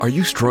Are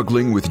you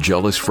struggling with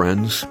jealous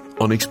friends,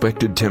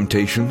 unexpected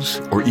temptations,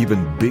 or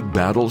even big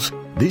battles?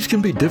 These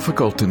can be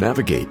difficult to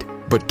navigate.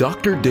 But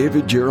Dr.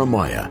 David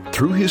Jeremiah,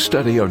 through his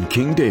study on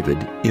King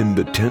David in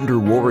The Tender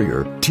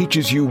Warrior,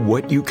 teaches you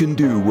what you can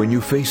do when you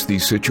face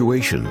these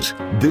situations.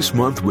 This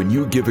month, when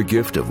you give a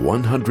gift of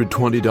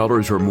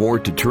 $120 or more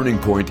to Turning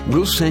Point,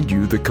 we'll send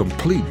you the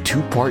complete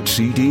 2-part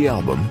CD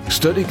album,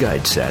 study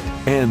guide set,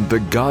 and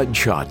the God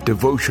Shot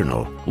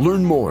devotional.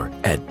 Learn more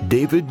at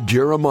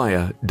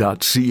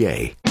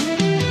davidjeremiah.ca.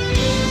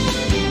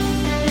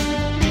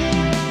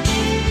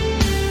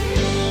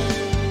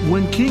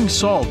 When King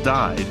Saul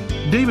died,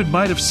 David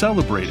might have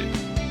celebrated,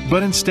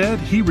 but instead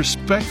he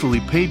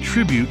respectfully paid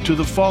tribute to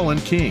the fallen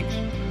king,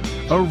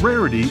 a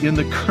rarity in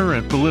the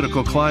current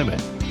political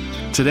climate.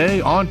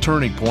 Today on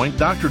Turning Point,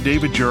 Dr.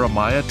 David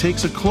Jeremiah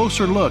takes a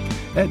closer look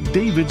at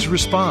David's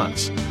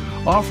response,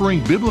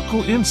 offering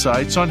biblical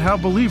insights on how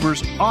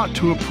believers ought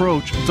to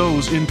approach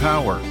those in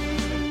power.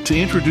 To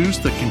introduce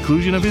the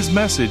conclusion of his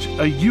message,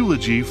 a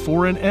eulogy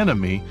for an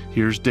enemy,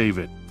 here's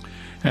David.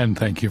 And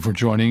thank you for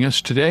joining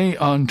us today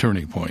on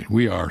Turning Point.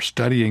 We are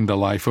studying the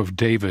life of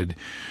David.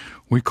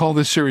 We call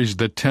this series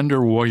The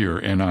Tender Warrior,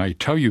 and I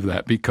tell you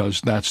that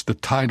because that's the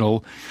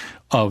title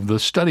of the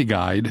study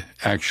guide.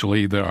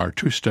 Actually, there are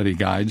 2 study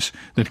guides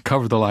that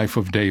cover the life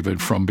of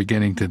David from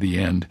beginning to the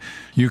end.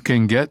 You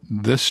can get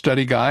this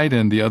study guide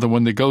and the other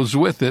one that goes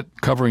with it,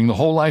 covering the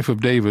whole life of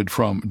David,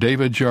 from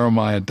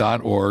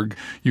davidjeremiah.org.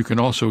 You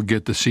can also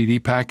get the CD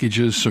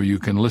packages so you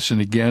can listen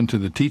again to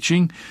the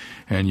teaching,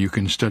 and you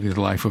can study the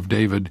life of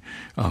David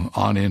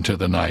on into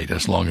the night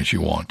as long as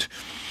you want.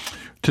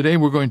 Today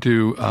we're going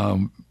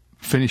to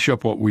finish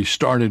up what we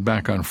started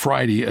back on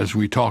Friday as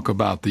we talk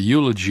about the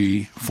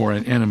eulogy for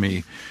an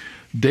enemy,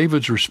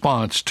 David's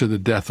response to the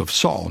death of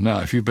Saul. Now,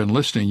 if you've been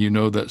listening, you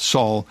know that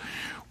Saul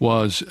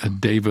was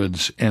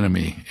David's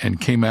enemy and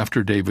came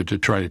after David to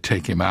try to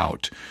take him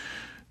out.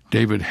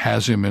 David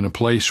has him in a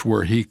place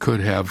where he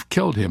could have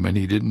killed him, and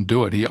he didn't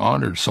do it. He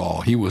honored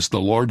Saul. He was the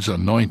Lord's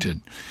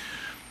anointed.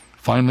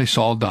 Finally,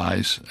 Saul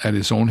dies at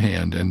his own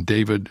hand, and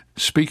David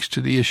speaks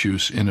to the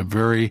issues in a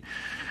very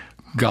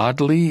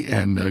godly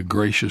and a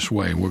gracious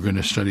way. We're going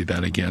to study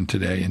that again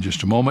today in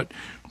just a moment.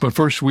 But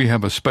first, we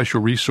have a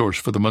special resource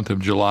for the month of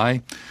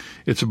July.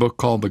 It's a book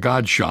called The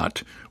God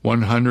Shot,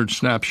 100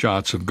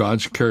 Snapshots of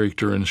God's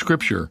Character in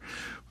Scripture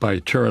by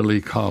Tara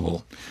Lee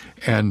Cobble.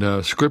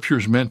 And Scripture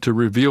is meant to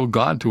reveal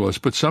God to us,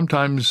 but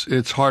sometimes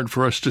it's hard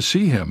for us to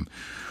see Him.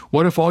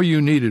 What if all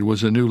you needed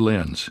was a new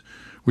lens?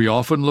 We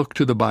often look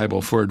to the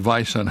Bible for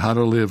advice on how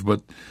to live,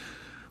 but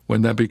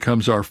when that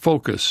becomes our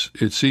focus,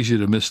 it's easy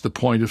to miss the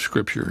point of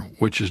Scripture,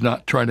 which is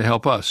not trying to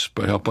help us,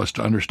 but help us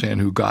to understand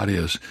who God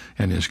is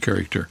and His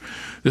character.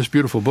 This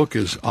beautiful book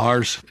is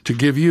ours to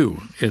give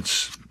you.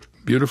 It's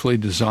beautifully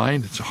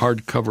designed. It's a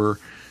hardcover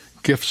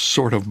gift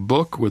sort of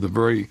book with a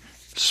very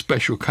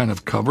special kind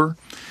of cover,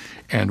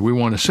 and we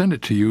want to send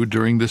it to you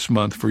during this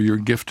month for your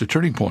gift to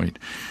Turning Point.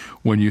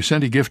 When you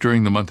send a gift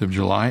during the month of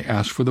July,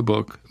 ask for the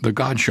book, The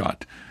God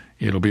Shot.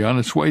 It'll be on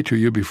its way to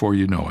you before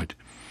you know it.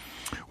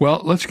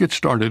 Well, let's get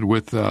started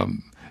with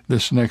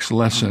this next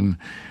lesson,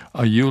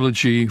 A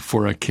Eulogy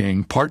for a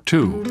King, Part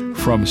 2,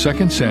 from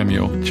 2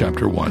 Samuel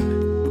chapter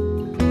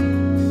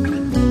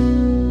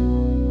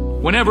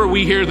 1. Whenever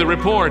we hear the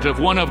report of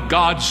one of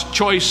God's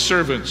choice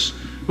servants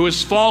who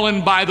has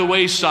fallen by the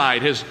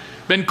wayside, has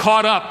been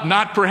caught up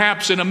not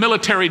perhaps in a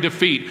military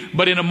defeat,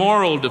 but in a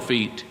moral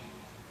defeat,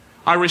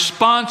 our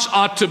response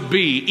ought to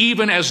be,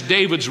 even as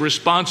David's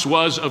response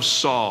was of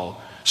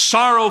Saul,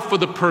 sorrow for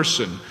the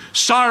person,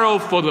 sorrow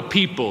for the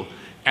people,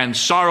 and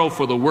sorrow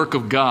for the work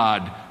of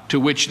God to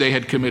which they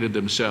had committed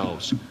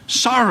themselves.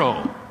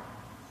 Sorrow,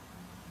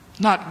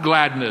 not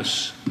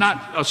gladness,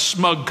 not a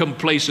smug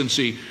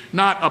complacency,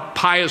 not a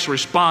pious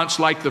response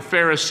like the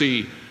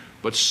Pharisee,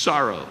 but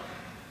sorrow.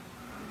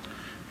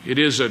 It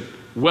is a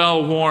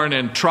well-worn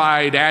and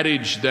tried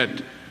adage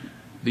that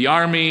the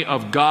army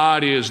of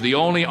God is the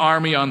only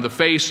army on the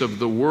face of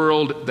the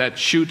world that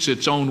shoots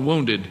its own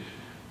wounded,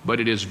 but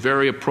it is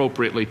very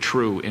appropriately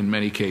true in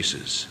many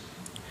cases.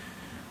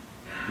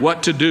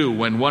 What to do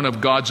when one of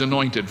God's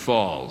anointed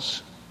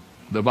falls,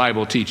 the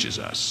Bible teaches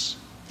us.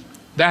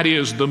 That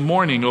is the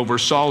mourning over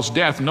Saul's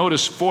death.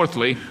 Notice,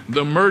 fourthly,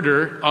 the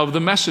murder of the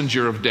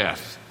messenger of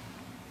death.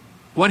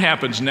 What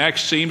happens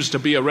next seems to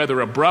be a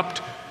rather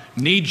abrupt,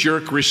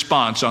 knee-jerk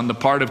response on the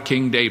part of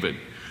King David.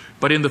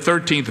 But in the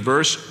 13th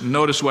verse,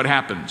 notice what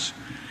happens.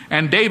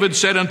 And David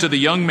said unto the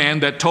young man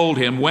that told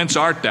him, Whence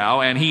art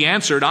thou? And he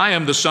answered, I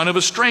am the son of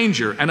a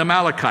stranger, an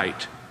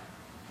Amalekite.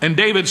 And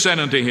David said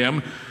unto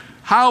him,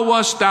 How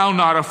wast thou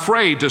not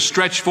afraid to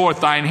stretch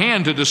forth thine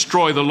hand to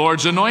destroy the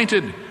Lord's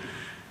anointed?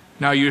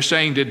 Now you're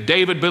saying, did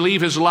David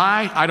believe his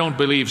lie? I don't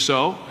believe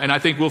so, and I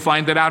think we'll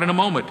find that out in a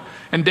moment.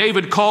 And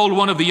David called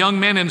one of the young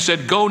men and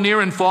said, Go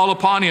near and fall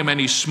upon him. And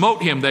he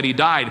smote him that he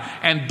died.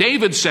 And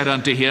David said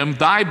unto him,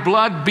 Thy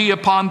blood be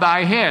upon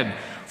thy head,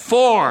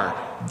 for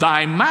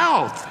thy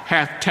mouth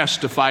hath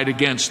testified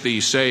against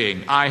thee,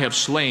 saying, I have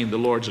slain the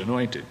Lord's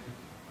anointed.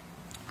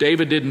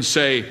 David didn't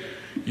say,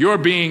 you're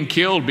being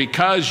killed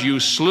because you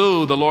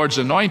slew the Lord's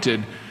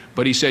anointed.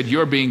 But he said,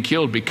 you're being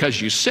killed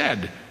because you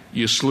said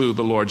you slew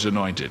the Lord's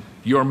anointed.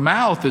 Your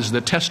mouth is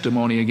the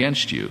testimony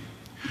against you.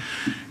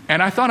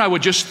 And I thought I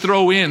would just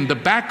throw in the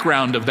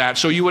background of that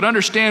so you would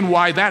understand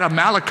why that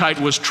Amalekite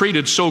was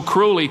treated so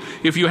cruelly.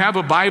 If you have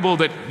a Bible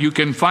that you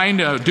can find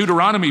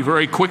Deuteronomy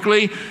very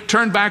quickly,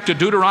 turn back to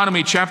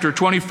Deuteronomy chapter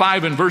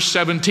 25 and verse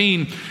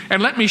 17,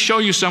 and let me show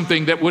you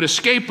something that would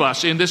escape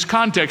us in this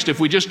context if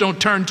we just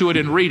don't turn to it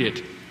and read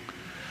it.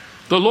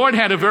 The Lord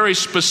had a very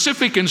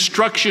specific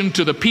instruction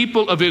to the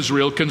people of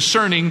Israel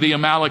concerning the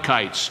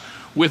Amalekites,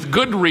 with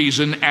good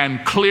reason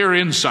and clear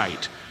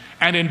insight.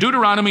 And in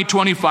Deuteronomy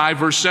 25,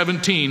 verse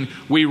 17,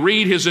 we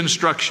read his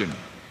instruction.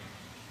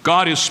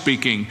 God is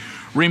speaking.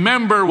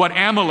 Remember what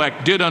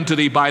Amalek did unto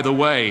thee by the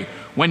way,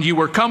 when you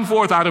were come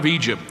forth out of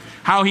Egypt,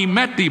 how he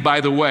met thee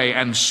by the way,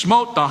 and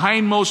smote the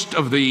hindmost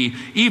of thee,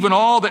 even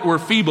all that were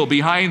feeble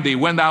behind thee,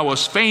 when thou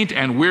wast faint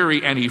and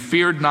weary, and he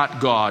feared not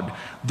God.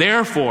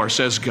 Therefore,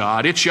 says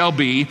God, it shall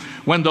be,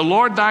 when the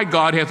Lord thy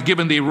God hath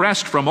given thee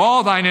rest from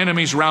all thine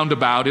enemies round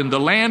about, in the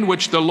land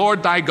which the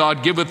Lord thy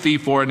God giveth thee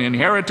for an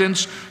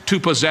inheritance to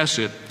possess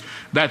it,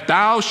 that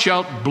thou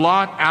shalt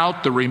blot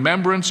out the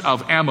remembrance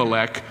of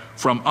Amalek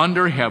from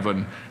under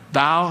heaven.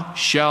 Thou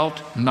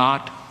shalt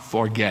not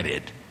forget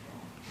it.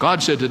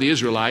 God said to the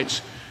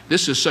Israelites,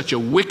 this is such a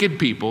wicked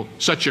people,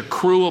 such a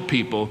cruel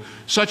people,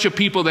 such a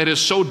people that has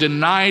so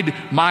denied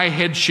my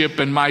headship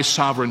and my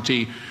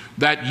sovereignty,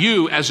 that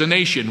you as a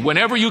nation,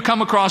 whenever you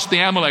come across the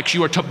Amaleks,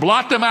 you are to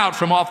blot them out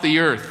from off the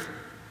earth.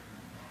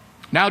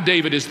 Now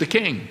David is the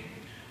king.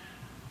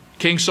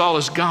 King Saul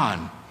is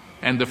gone.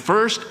 And the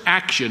first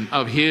action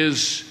of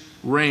his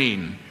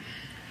reign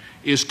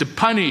is to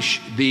punish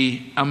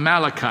the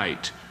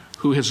Amalekite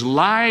who has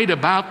lied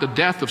about the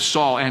death of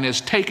Saul and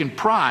has taken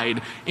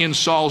pride in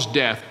Saul's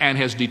death and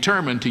has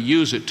determined to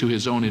use it to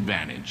his own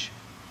advantage.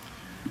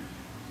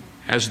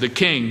 As the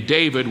king,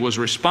 David was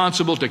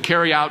responsible to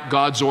carry out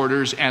God's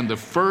orders, and the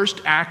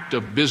first act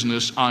of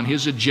business on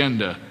his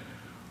agenda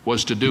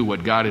was to do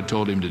what God had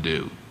told him to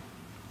do.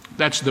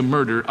 That's the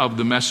murder of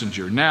the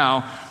messenger.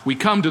 Now, we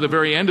come to the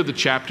very end of the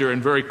chapter,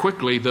 and very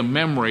quickly, the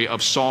memory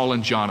of Saul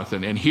and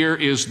Jonathan. And here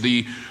is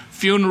the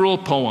funeral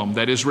poem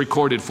that is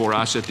recorded for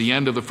us at the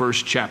end of the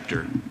first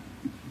chapter.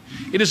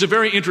 It is a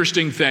very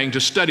interesting thing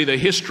to study the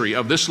history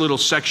of this little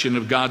section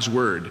of God's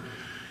Word.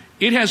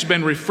 It has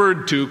been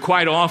referred to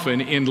quite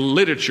often in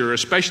literature,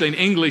 especially in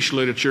English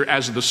literature,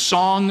 as the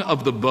Song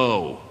of the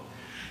Bow.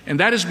 And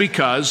that is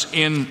because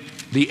in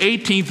the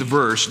 18th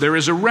verse, there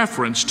is a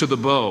reference to the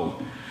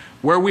bow,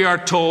 where we are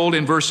told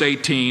in verse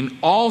 18,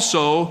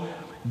 also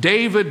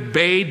David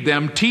bade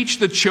them teach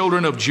the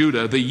children of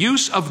Judah the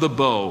use of the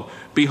bow.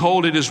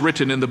 Behold, it is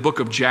written in the book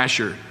of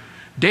Jasher.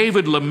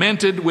 David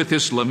lamented with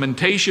his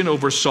lamentation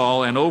over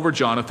Saul and over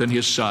Jonathan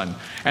his son.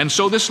 And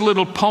so this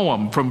little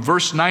poem from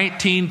verse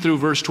 19 through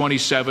verse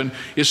 27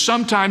 is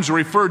sometimes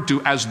referred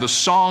to as the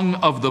Song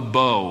of the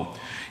Bow.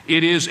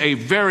 It is a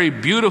very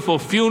beautiful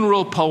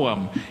funeral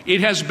poem.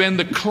 It has been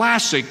the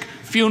classic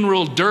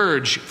funeral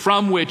dirge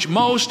from which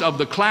most of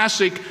the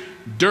classic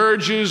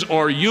dirges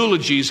or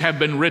eulogies have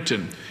been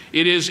written.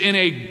 It is in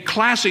a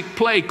classic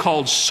play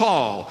called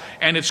Saul,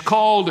 and it's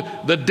called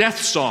the Death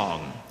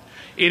Song.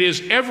 It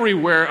is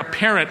everywhere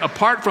apparent,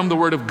 apart from the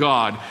Word of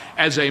God,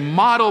 as a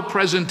model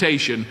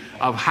presentation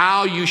of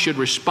how you should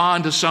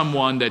respond to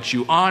someone that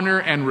you honor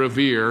and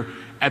revere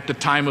at the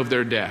time of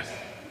their death.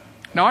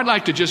 Now, I'd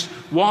like to just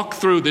walk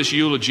through this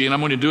eulogy, and I'm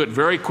going to do it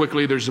very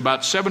quickly. There's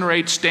about 7 or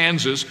 8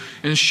 stanzas,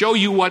 and show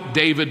you what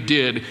David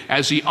did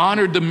as he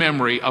honored the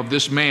memory of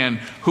this man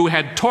who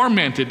had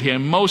tormented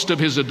him most of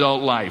his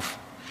adult life.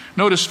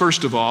 Notice,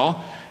 first of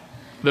all,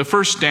 the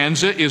first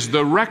stanza is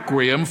the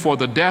requiem for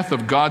the death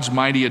of God's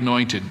mighty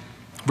anointed.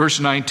 Verse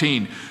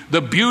 19,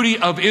 the beauty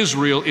of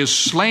Israel is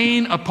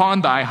slain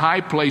upon thy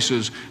high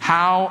places.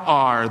 How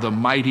are the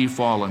mighty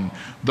fallen?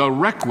 The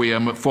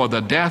requiem for the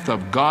death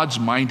of God's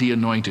mighty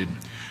anointed.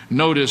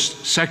 Notice,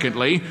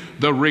 secondly,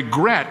 the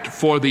regret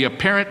for the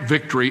apparent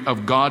victory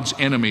of God's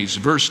enemies.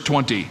 Verse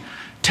 20,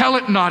 tell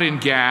it not in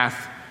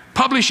Gath,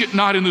 publish it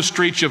not in the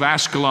streets of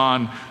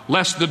Ascalon,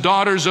 lest the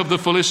daughters of the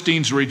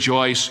Philistines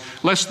rejoice,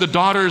 lest the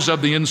daughters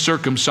of the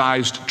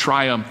uncircumcised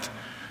triumph.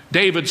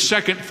 David's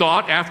second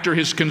thought after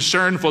his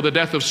concern for the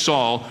death of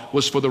Saul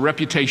was for the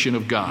reputation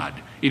of God.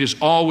 It is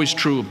always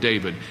true of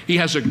David. He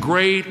has a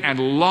great and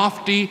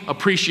lofty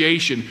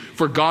appreciation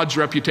for God's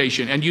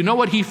reputation. And you know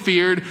what he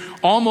feared?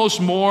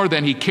 Almost more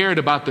than he cared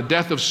about the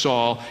death of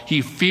Saul,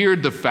 he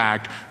feared the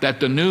fact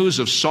that the news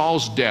of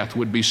Saul's death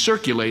would be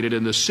circulated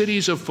in the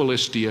cities of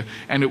Philistia,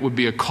 and it would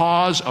be a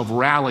cause of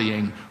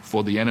rallying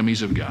for the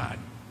enemies of God.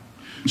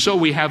 So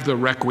we have the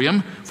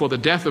requiem for the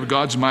death of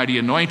God's mighty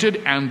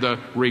anointed and the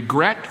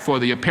regret for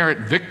the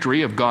apparent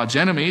victory of God's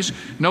enemies.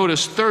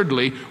 Notice,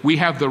 thirdly, we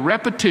have the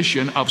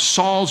repetition of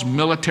Saul's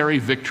military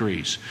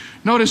victories.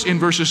 Notice in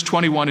verses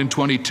 21 and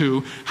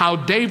 22 how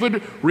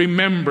David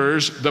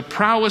remembers the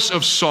prowess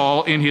of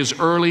Saul in his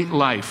early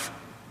life.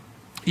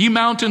 Ye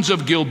mountains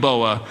of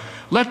Gilboa,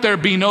 Let there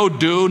be no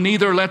dew,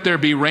 neither let there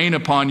be rain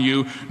upon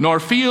you, nor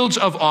fields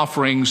of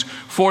offerings,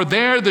 for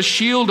there the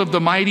shield of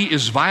the mighty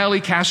is vilely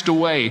cast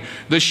away,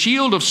 the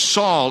shield of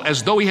Saul,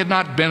 as though he had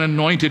not been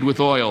anointed with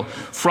oil.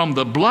 From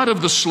the blood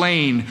of the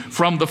slain,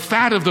 from the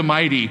fat of the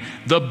mighty,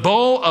 the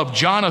bow of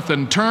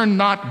Jonathan turned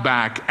not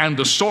back, and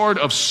the sword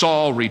of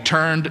Saul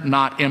returned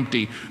not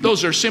empty.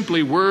 Those are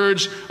simply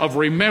words of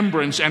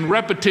remembrance and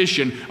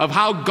repetition of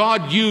how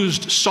God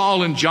used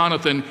Saul and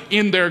Jonathan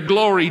in their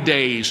glory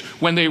days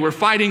when they were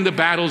fighting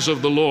the battles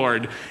of the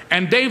Lord.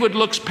 And David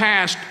looks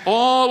past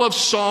all of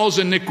Saul's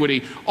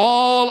iniquity,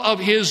 all of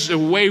his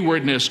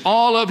waywardness,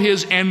 all of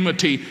his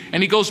enmity,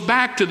 and he goes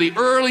back to the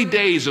early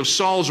days of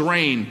Saul's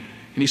reign.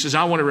 And he says,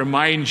 I want to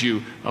remind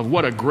you of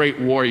what a great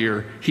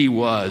warrior he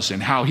was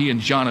and how he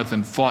and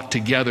Jonathan fought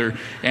together.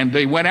 And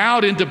they went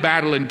out into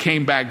battle and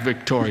came back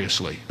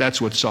victoriously. That's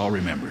what Saul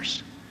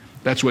remembers.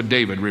 That's what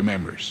David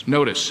remembers.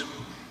 Notice,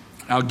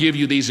 I'll give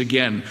you these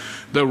again.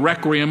 The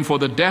requiem for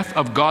the death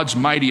of God's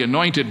mighty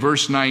anointed,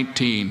 verse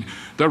 19.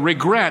 The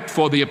regret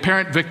for the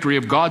apparent victory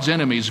of God's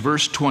enemies,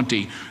 verse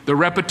 20. The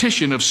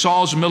repetition of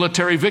Saul's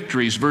military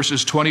victories,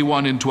 verses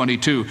 21 and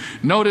 22.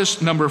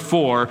 Notice number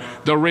 4,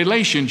 the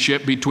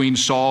relationship between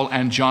Saul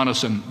and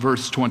Jonathan,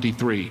 verse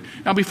 23.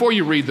 Now, before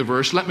you read the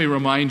verse, let me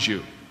remind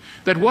you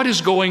that what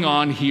is going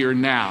on here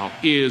now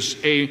is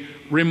a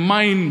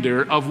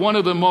reminder of one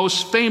of the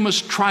most famous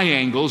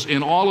triangles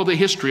in all of the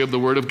history of the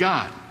Word of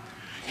God.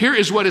 Here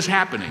is what is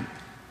happening.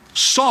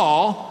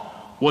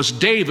 Saul was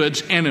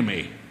David's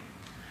enemy.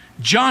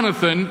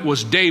 Jonathan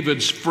was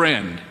David's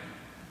friend.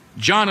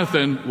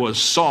 Jonathan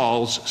was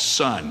Saul's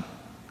son.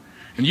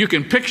 And you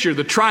can picture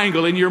the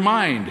triangle in your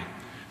mind.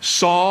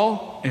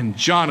 Saul and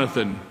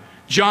Jonathan.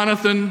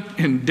 Jonathan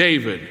and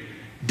David.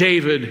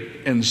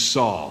 David and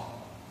Saul.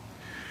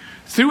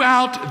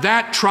 Throughout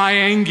that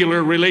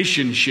triangular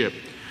relationship,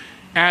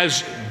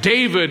 as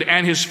David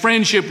and his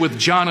friendship with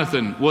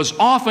Jonathan was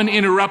often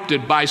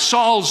interrupted by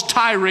Saul's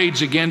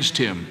tirades against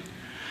him,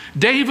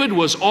 David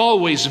was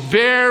always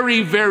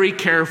very, very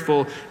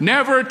careful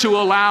never to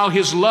allow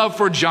his love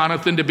for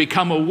Jonathan to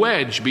become a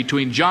wedge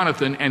between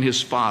Jonathan and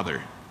his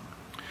father.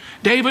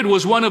 David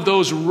was one of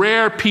those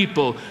rare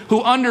people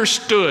who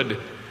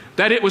understood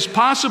that it was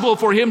possible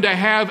for him to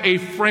have a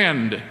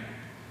friend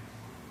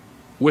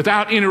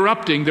without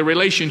interrupting the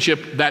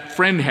relationship that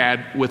friend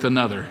had with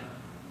another.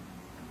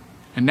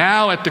 And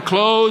now at the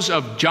close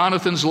of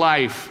Jonathan's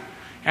life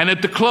and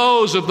at the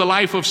close of the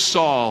life of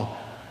Saul,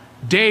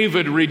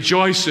 David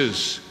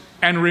rejoices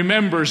and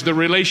remembers the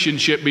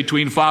relationship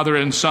between father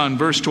and son.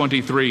 Verse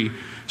 23,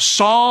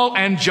 Saul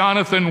and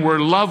Jonathan were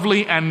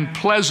lovely and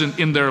pleasant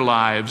in their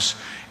lives,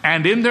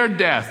 and in their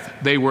death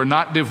they were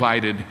not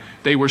divided.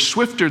 They were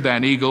swifter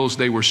than eagles,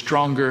 they were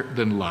stronger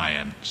than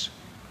lions.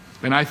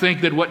 And I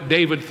think that what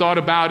David thought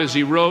about as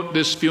he wrote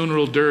this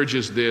funeral dirge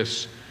is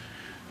this.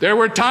 There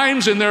were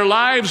times in their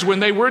lives when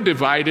they were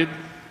divided,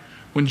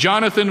 when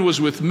Jonathan was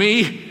with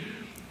me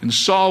and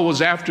Saul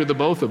was after the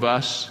both of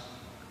us.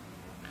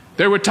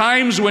 There were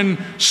times when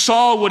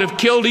Saul would have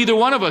killed either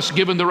one of us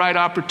given the right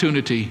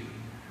opportunity.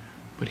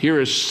 But here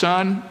is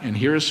son and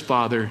here is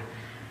father,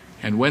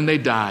 and when they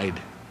died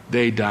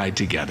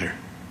together.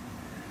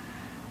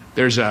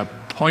 There's a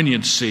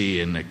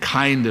poignancy and a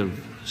kind of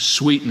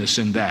sweetness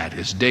in that,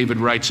 as David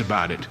writes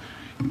about it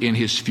in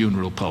his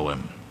funeral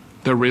poem.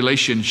 The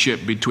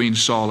relationship between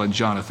Saul and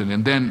Jonathan.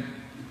 And then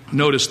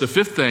notice the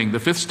fifth thing, the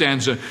fifth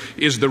stanza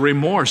is the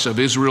remorse of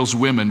Israel's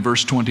women,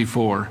 verse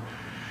 24.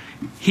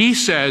 He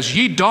says,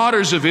 Ye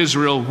daughters of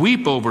Israel,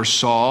 weep over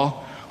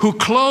Saul, who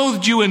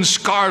clothed you in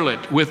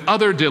scarlet with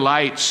other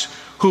delights,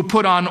 who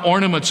put on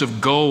ornaments of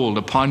gold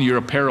upon your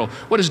apparel.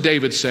 What is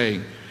David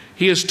saying?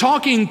 He is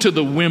talking to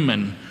the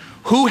women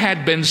who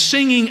had been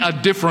singing a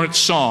different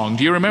song.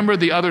 Do you remember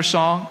the other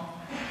song?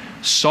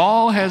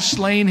 Saul has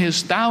slain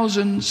his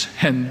thousands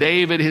and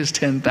David his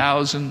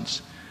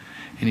 10,000s.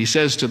 And he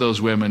says to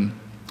those women,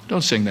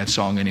 don't sing that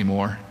song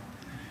anymore.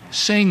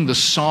 Sing the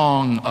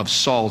song of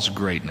Saul's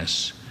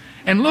greatness.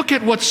 And look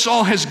at what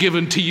Saul has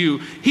given to you.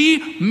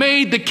 He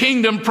made the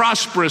kingdom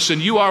prosperous,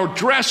 and you are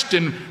dressed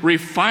in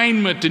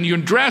refinement, and you're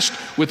dressed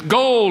with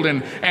gold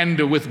and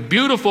with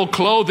beautiful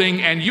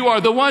clothing, and you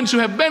are the ones who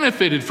have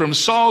benefited from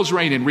Saul's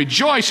reign, and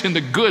rejoice in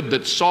the good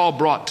that Saul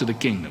brought to the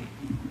kingdom.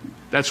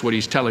 That's what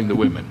he's telling the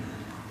women.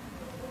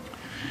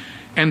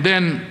 And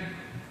then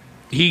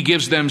he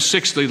gives them,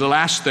 sixthly, the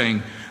last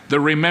thing,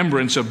 the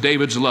remembrance of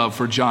David's love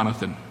for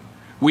Jonathan.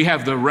 We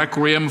have the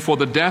requiem for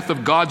the death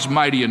of God's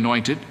mighty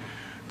anointed,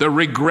 the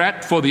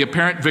regret for the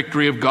apparent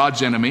victory of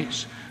God's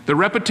enemies, the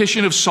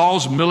repetition of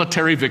Saul's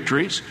military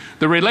victories,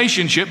 the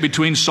relationship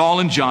between Saul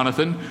and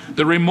Jonathan,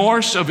 the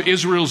remorse of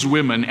Israel's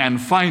women, and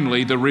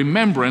finally, the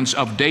remembrance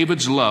of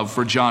David's love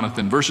for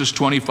Jonathan. Verses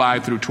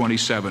 25 through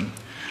 27.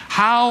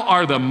 How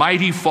are the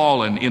mighty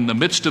fallen in the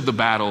midst of the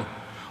battle?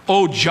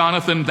 O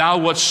Jonathan, thou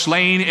wast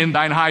slain in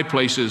thine high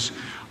places.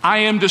 I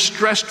am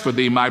distressed for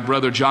thee, my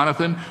brother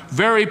Jonathan.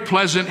 Very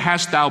pleasant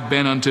hast thou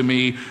been unto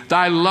me.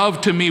 Thy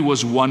love to me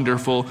was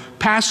wonderful,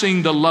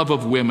 passing the love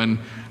of women.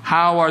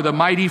 How are the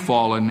mighty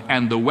fallen,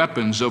 and the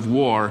weapons of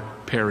war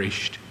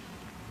perished.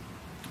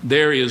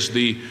 There is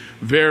the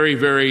very,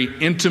 very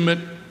intimate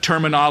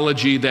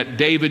terminology that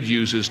David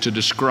uses to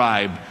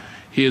describe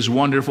his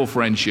wonderful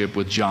friendship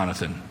with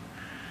Jonathan.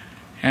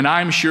 And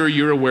I'm sure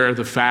you're aware of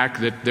the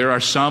fact that there are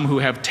some who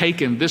have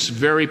taken this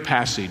very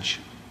passage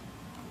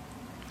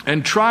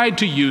and tried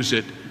to use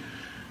it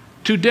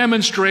to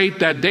demonstrate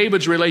that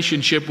David's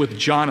relationship with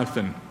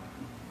Jonathan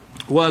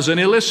was an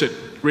illicit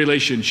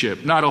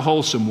relationship, not a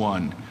wholesome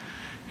one.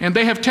 And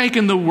they have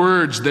taken the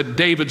words that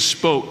David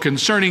spoke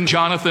concerning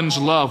Jonathan's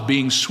love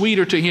being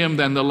sweeter to him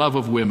than the love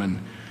of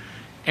women,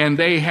 and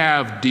they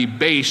have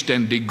debased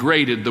and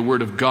degraded the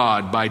Word of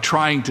God by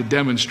trying to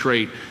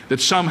demonstrate that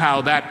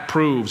somehow that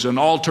proves an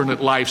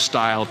alternate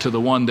lifestyle to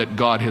the one that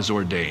God has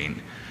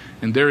ordained.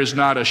 And there is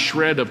not a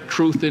shred of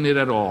truth in it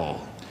at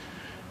all.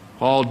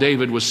 All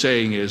David was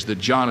saying is that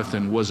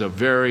Jonathan was a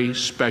very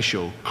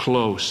special,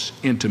 close,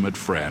 intimate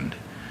friend.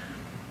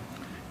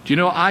 Do you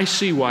know, I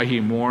see why he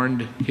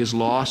mourned his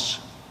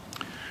loss.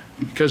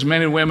 Because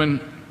men and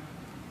women,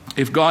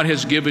 if God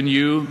has given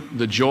you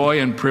the joy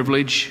and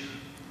privilege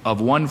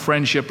of one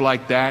friendship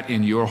like that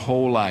in your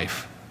whole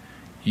life,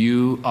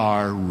 you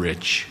are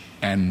rich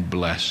and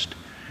blessed.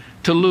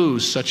 To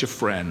lose such a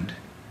friend,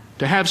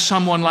 to have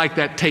someone like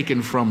that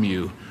taken from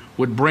you,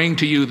 would bring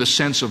to you the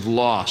sense of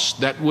loss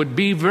that would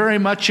be very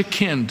much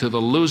akin to the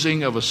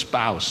losing of a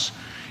spouse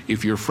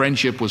if your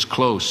friendship was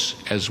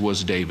close as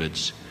was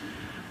David's.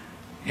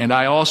 And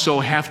I also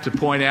have to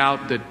point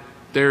out that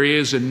there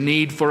is a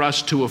need for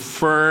us to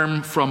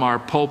affirm from our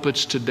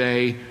pulpits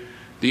today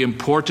the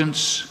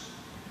importance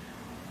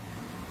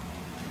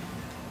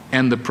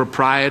and the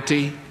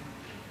propriety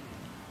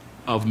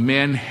of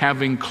men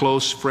having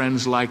close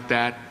friends like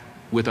that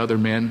with other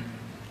men,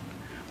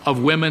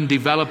 of women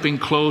developing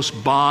close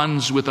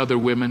bonds with other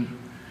women,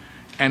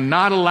 and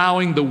not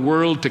allowing the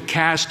world to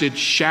cast its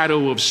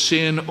shadow of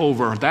sin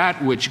over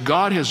that which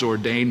God has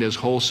ordained as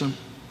wholesome.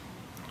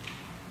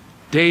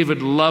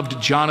 David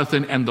loved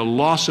Jonathan, and the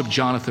loss of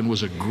Jonathan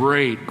was a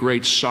great,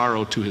 great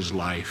sorrow to his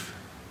life.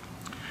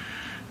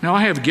 Now,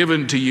 I have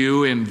given to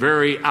you in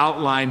very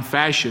outline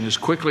fashion as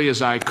quickly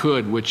as I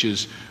could, which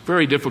is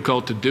very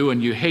difficult to do,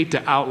 and you hate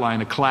to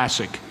outline a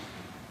classic.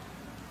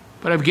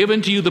 But I've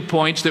given to you the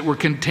points that were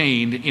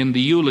contained in the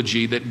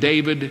eulogy that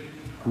David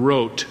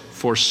wrote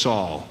for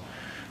Saul.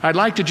 I'd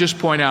like to just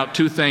point out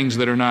two things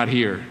that are not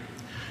here.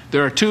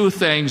 There are two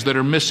things that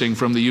are missing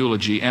from the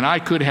eulogy, and I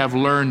could have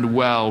learned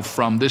well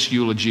from this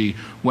eulogy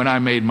when I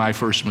made my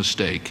first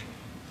mistake.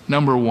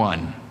 Number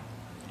one,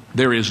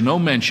 there is no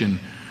mention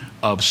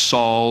of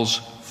Saul's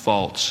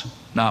faults,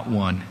 not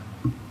one.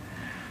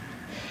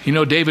 You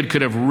know, David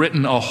could have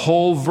written a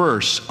whole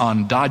verse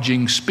on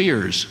dodging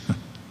spears,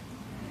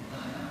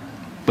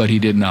 but he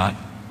did not.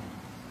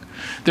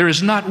 There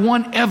is not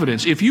one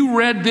evidence. If you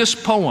read this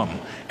poem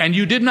and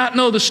you did not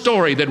know the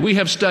story that we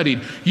have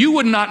studied, you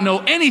would not know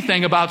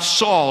anything about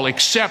Saul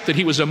except that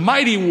he was a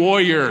mighty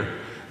warrior,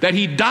 that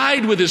he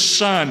died with his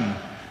son,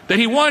 that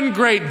he won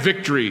great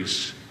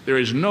victories. There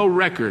is no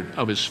record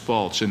of his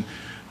faults. And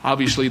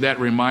obviously that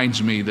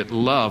reminds me that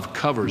love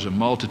covers a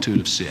multitude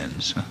of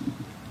sins.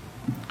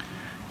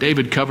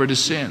 David covered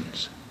his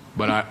sins.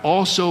 But I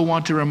also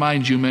want to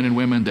remind you, men and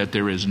women, that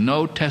there is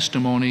no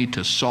testimony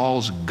to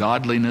Saul's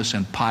godliness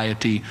and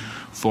piety,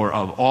 for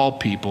of all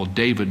people,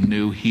 David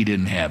knew he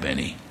didn't have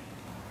any.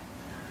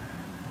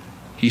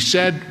 He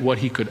said what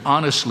he could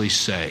honestly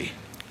say.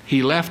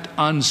 He left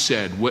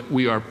unsaid what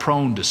we are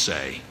prone to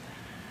say.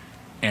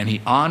 And he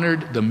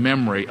honored the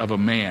memory of a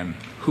man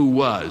who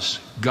was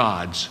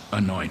God's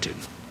anointed.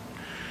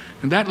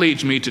 And that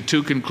leads me to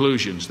two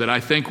conclusions that I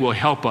think will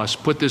help us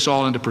put this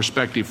all into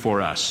perspective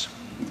for us.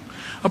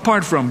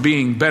 Apart from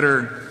being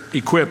better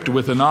equipped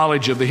with the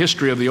knowledge of the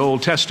history of the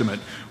Old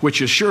Testament,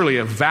 which is surely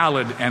a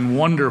valid and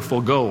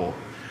wonderful goal,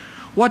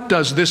 what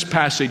does this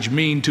passage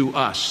mean to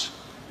us?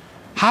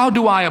 How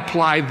do I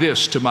apply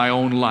this to my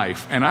own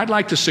life? And I'd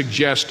like to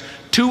suggest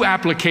two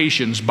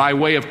applications by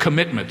way of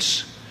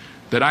commitments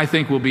that I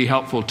think will be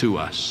helpful to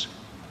us.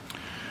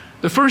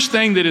 The first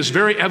thing that is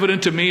very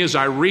evident to me as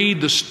I read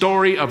the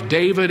story of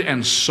David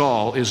and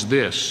Saul is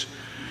this: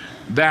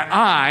 that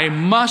I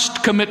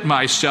must commit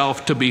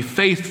myself to be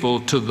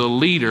faithful to the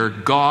leader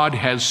God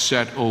has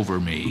set over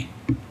me.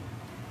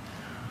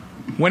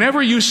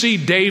 Whenever you see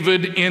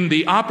David in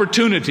the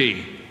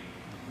opportunity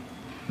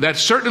that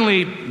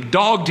certainly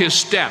dogged his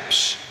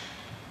steps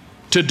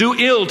to do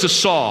ill to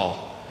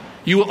Saul,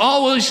 you will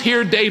always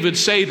hear David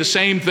say the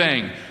same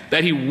thing,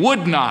 that he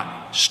would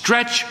not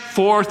stretch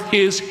forth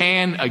his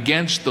hand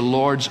against the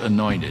Lord's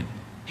anointed.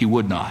 He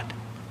would not.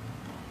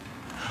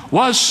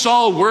 Was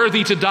Saul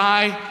worthy to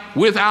die?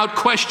 Without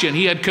question.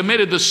 He had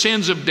committed the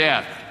sins of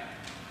death.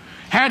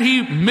 Had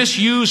he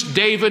misused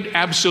David?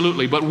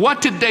 Absolutely. But what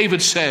did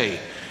David say?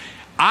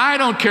 I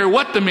don't care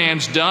what the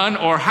man's done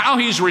or how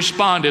he's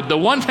responded. The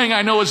one thing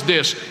I know is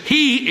this: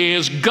 he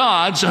is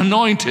God's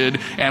anointed,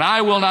 and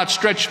I will not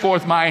stretch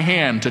forth my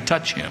hand to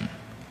touch him.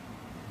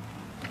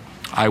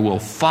 I will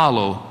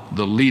follow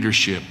the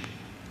leadership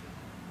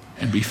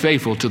and be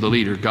faithful to the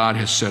leader God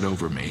has set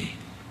over me.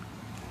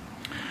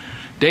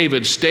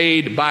 David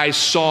stayed by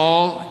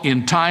Saul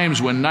in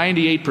times when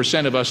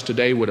 98% of us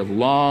today would have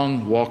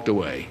long walked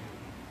away.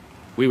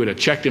 We would have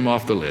checked him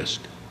off the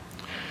list.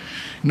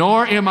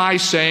 Nor am I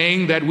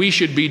saying that we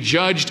should be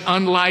judged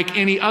unlike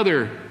any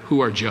other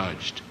who are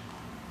judged.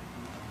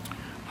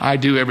 I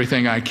do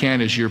everything I can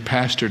as your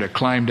pastor to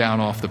climb down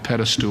off the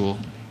pedestal.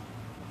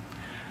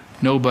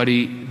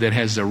 Nobody that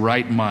has the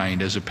right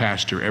mind as a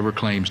pastor ever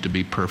claims to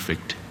be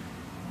perfect.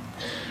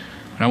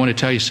 And I want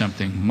to tell you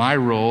something. My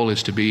role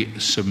is to be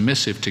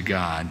submissive to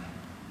God.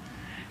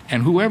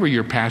 And whoever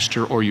your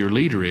pastor or your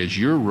leader is,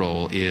 your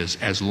role is,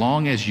 as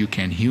long as you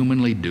can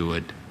humanly do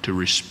it, to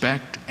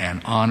respect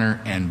and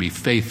honor and be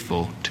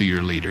faithful to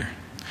your leader.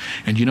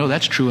 And you know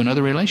that's true in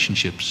other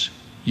relationships.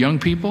 Young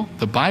people,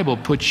 the Bible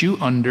puts you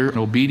under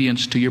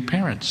obedience to your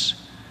parents.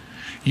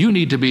 You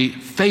need to be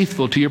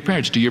faithful to your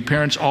parents. Do your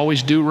parents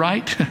always do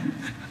right?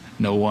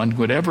 No one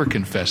would ever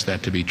confess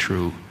that to be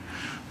true.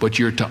 But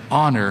you're to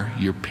honor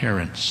your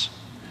parents.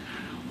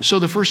 So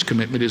the first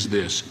commitment is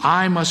this: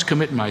 I must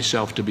commit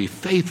myself to be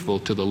faithful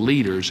to the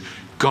leaders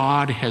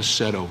God has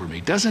set over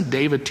me. Doesn't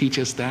David teach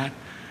us that?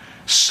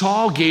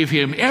 Saul gave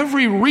him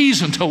every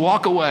reason to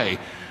walk away,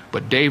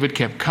 but David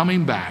kept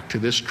coming back to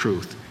this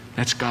truth.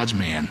 That's God's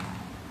man.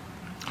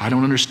 I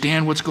don't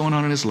understand what's going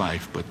on in his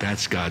life, but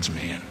that's God's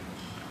man.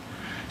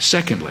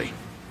 Secondly,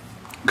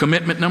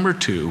 commitment number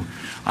 2,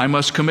 I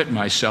must commit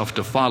myself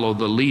to follow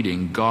the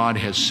leading God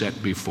has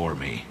set before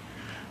me.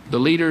 The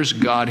leaders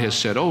God has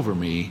set over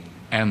me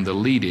and the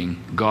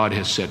leading God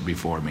has set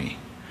before me.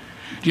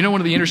 Do you know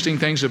one of the interesting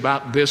things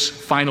about this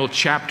final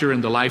chapter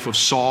in the life of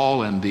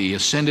Saul and the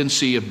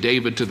ascendancy of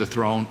David to the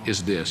throne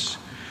is this: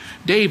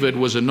 David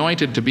was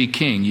anointed to be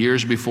king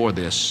years before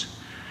this.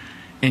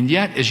 And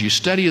yet, as you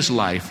study his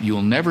life,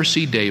 you'll never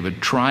see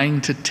David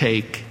trying to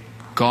take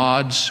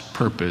God's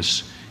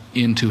purpose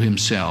into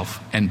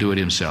himself and do it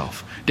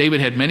himself.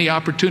 David had many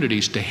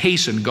opportunities to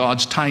hasten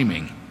God's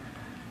timing.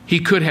 He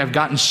could have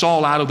gotten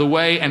Saul out of the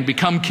way and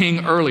become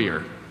king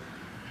earlier.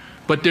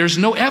 But there's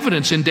no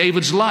evidence in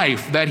David's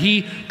life that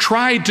he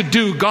tried to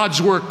do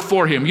God's work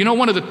for him. You know,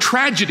 one of the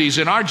tragedies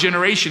in our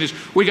generation is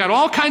we got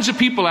all kinds of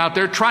people out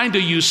there trying to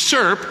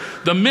usurp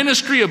the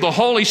ministry of the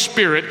Holy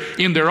Spirit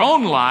in their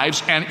own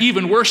lives, and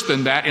even worse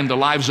than that, in the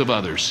lives of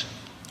others.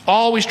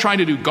 Always trying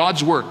to do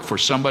God's work for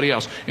somebody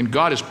else. And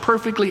God is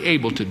perfectly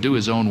able to do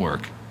his own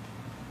work.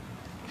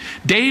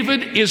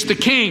 David is the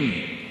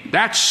king.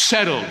 That's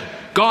settled.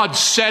 God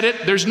said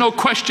it. There's no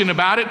question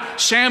about it.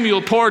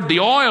 Samuel poured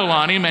the oil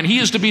on him, and he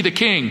is to be the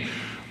king.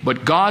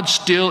 But God's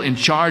still in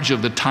charge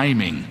of the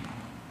timing.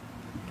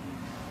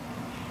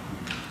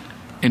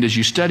 And as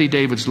you study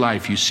David's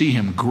life, you see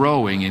him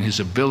growing in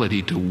his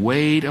ability to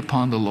wait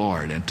upon the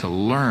Lord and to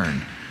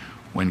learn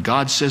when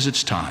God says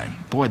it's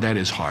time. Boy, that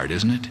is hard,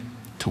 isn't it?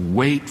 To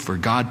wait for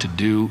God to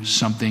do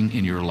something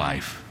in your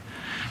life.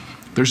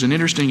 There's an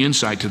interesting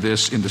insight to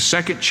this in the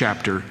 2nd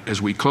chapter.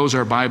 As we close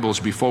our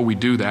Bibles, before we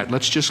do that,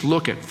 let's just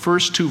look at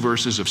first 2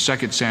 verses of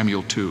 2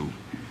 Samuel 2.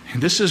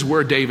 And this is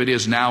where David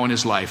is now in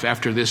his life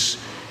after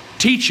this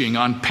teaching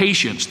on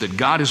patience that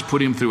God has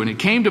put him through. And it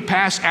came to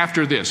pass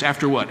after this.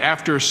 After what?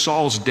 After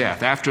Saul's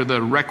death, after the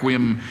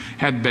requiem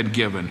had been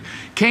given.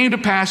 Came to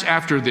pass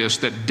after this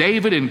that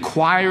David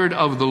inquired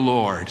of the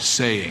Lord,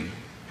 saying,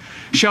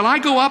 "Shall I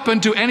go up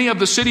unto any of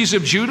the cities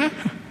of Judah?"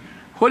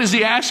 What is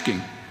he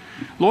asking?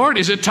 Lord,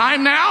 is it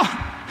time now?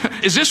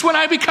 Is this when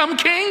I become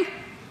king?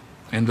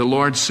 And the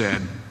Lord said,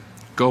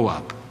 "Go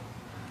up."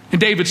 And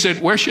David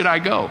said, "Where should I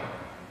go?"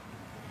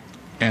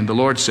 And the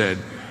Lord said,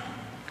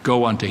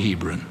 "Go unto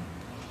Hebron."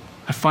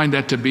 I find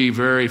that to be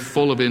very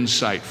full of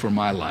insight for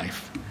my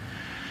life.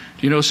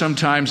 You know,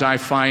 sometimes I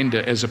find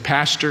as a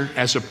pastor,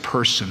 as a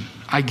person,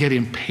 I get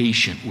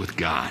impatient with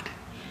God.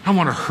 I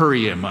want to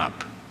hurry him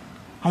up.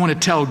 I want to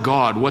tell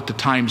God what the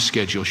time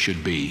schedule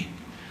should be.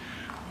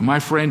 My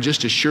friend,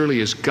 just as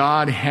surely as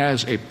God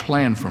has a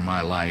plan for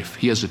my life,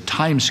 he has a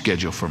time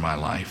schedule for my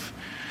life.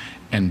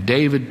 And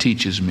David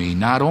teaches me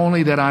not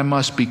only that I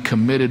must be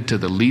committed to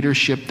the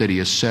leadership that he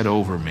has set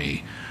over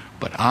me,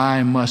 but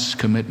I must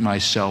commit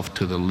myself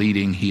to the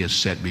leading he has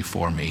set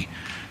before me.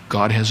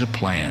 God has a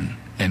plan,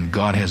 and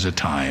God has a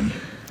time.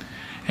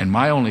 And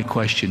my only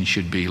question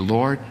should be,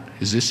 Lord,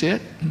 is this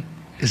it?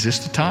 Is this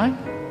the time?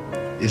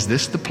 Is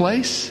this the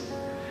place?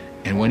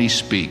 And when he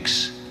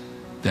speaks,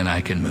 then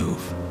I can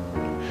move.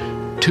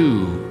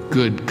 2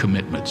 good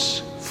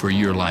commitments for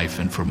your life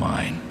and for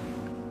mine.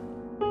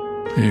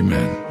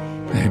 Amen.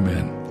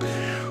 Amen.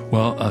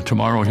 Well,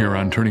 tomorrow here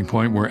on Turning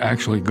Point, we're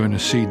actually going to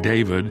see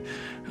David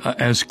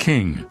as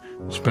king.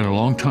 It's been a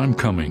long time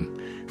coming.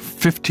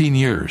 15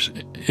 years,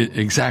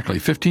 exactly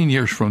 15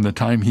 years from the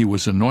time he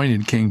was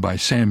anointed king by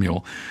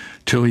Samuel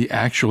till he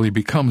actually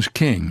becomes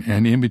king.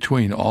 And in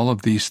between all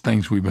of these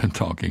things we've been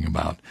talking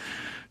about.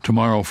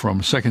 Tomorrow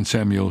from 2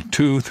 Samuel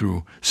 2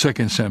 through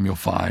 2 Samuel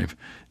 5,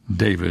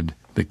 David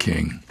the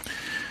king.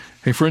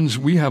 Hey friends,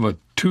 we have a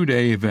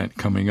 2-day event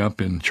coming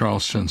up in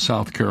Charleston,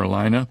 South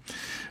Carolina.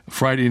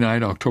 Friday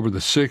night, October the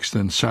 6th,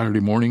 and Saturday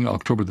morning,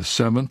 October the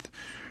 7th.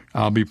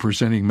 I'll be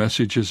presenting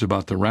messages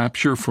about the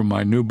rapture from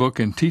my new book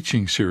and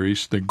teaching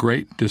series, The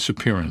Great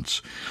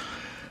Disappearance.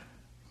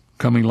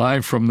 Coming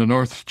live from the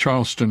North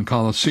Charleston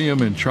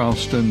Coliseum in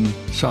Charleston,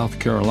 South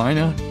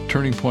Carolina,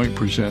 Turning Point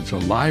presents a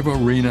live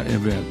arena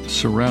event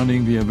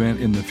surrounding the event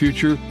in the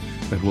future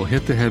that will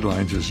hit the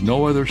headlines as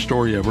no other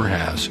story ever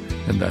has,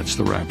 and that's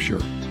the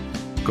rapture.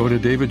 Go to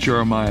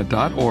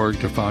davidjeremiah.org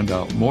to find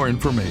out more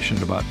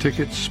information about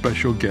tickets,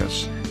 special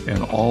guests,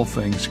 and all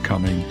things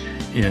coming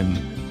in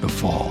the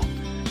fall.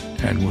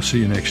 And we'll see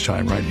you next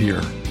time right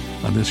here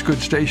on this good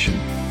station.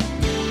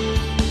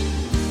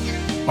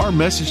 Our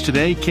message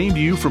today came to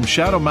you from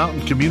Shadow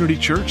Mountain Community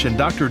Church and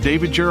Dr.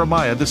 David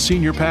Jeremiah, the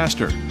senior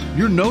pastor.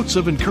 Your notes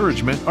of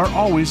encouragement are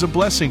always a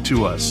blessing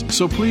to us,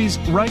 so please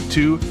write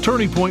to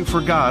Turning Point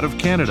for God of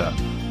Canada,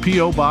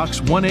 P.O.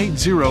 Box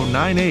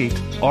 18098,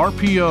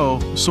 RPO,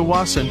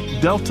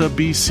 Sawasan, Delta,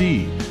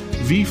 BC,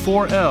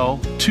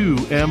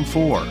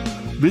 V4L2M4.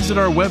 Visit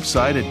our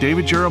website at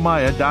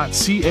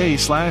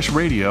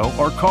davidjeremiah.ca/radio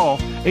or call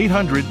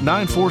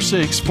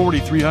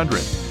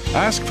 800-946-4300.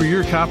 Ask for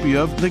your copy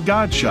of The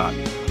God Shot,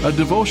 a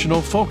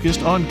devotional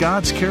focused on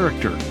God's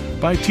character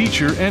by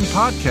teacher and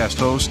podcast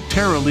host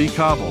Tara Lee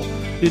Cobble.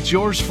 It's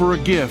yours for a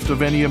gift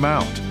of any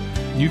amount.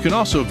 You can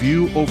also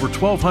view over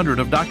 1,200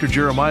 of Dr.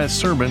 Jeremiah's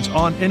sermons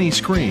on any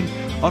screen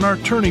on our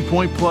Turning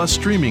Point Plus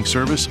streaming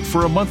service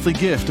for a monthly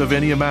gift of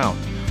any amount.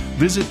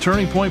 Visit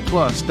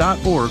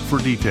turningpointplus.org for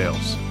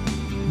details.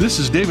 This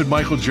is David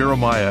Michael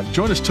Jeremiah.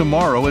 Join us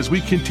tomorrow as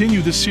we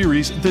continue the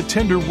series, The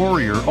Tender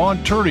Warrior,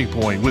 on Turning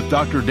Point with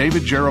Dr.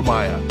 David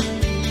Jeremiah.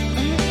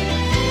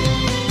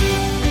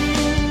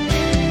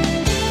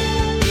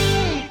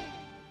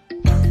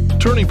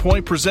 Turning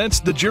Point presents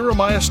the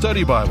Jeremiah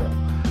Study Bible,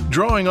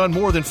 drawing on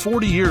more than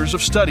 40 years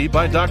of study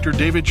by Dr.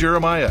 David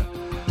Jeremiah.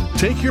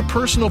 Take your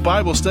personal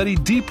Bible study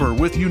deeper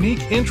with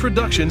unique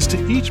introductions to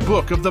each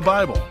book of the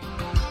Bible.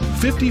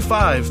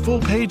 55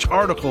 full-page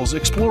articles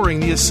exploring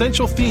the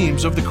essential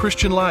themes of the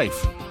Christian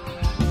life.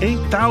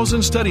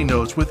 8,000 study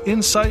notes with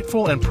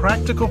insightful and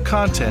practical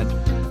content,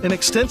 an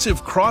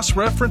extensive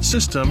cross-reference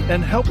system,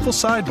 and helpful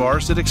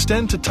sidebars that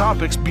extend to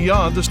topics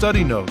beyond the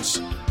study notes.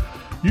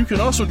 You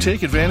can also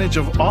take advantage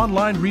of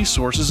online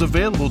resources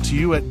available to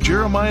you at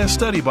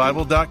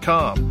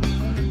jeremiahstudybible.com.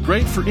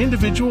 Great for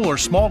individual or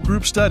small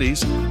group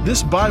studies,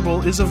 this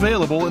Bible is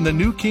available in the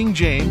New King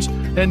James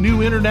and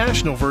New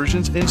International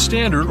versions in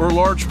standard or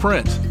large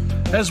print,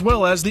 as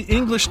well as the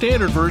English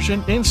Standard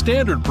Version in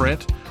standard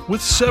print with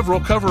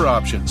several cover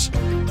options.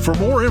 For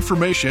more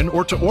information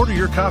or to order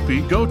your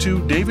copy, go to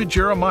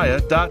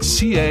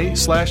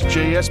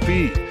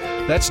davidjeremiah.ca/JSB.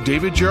 That's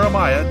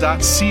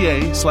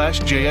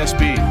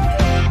davidjeremiah.ca/JSB.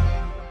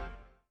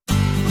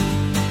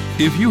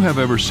 If you have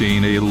ever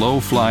seen a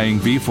low-flying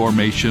V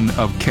formation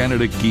of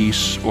Canada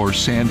geese or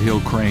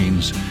sandhill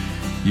cranes,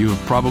 you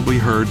have probably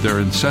heard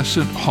their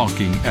incessant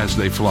honking as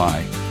they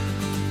fly.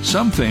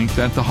 Some think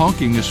that the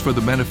honking is for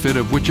the benefit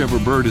of whichever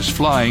bird is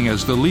flying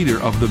as the leader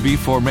of the V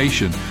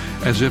formation,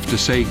 as if to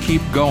say,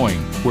 keep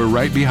going, we're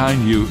right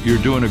behind you, you're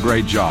doing a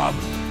great job.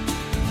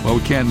 Well,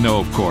 we can't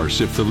know, of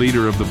course, if the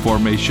leader of the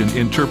formation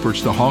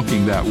interprets the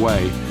honking that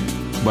way,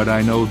 but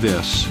I know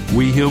this,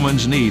 we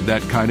humans need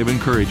that kind of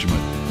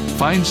encouragement.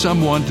 Find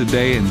someone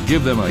today and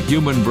give them a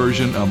human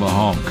version of a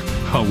honk,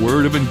 a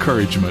word of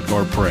encouragement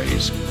or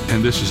praise.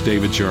 And this is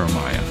David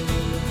Jeremiah,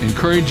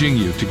 encouraging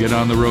you to get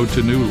on the road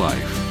to new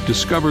life.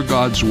 Discover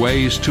God's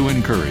ways to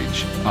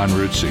encourage on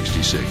Route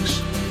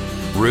 66.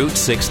 Route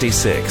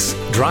 66,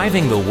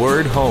 driving the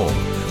word home.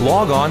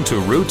 Log on to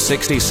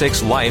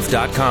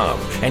Route66Life.com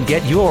and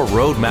get your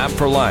roadmap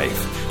for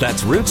life.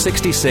 That's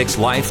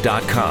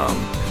Route66Life.com.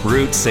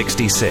 Route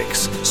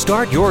 66.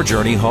 Start your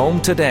journey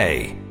home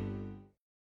today.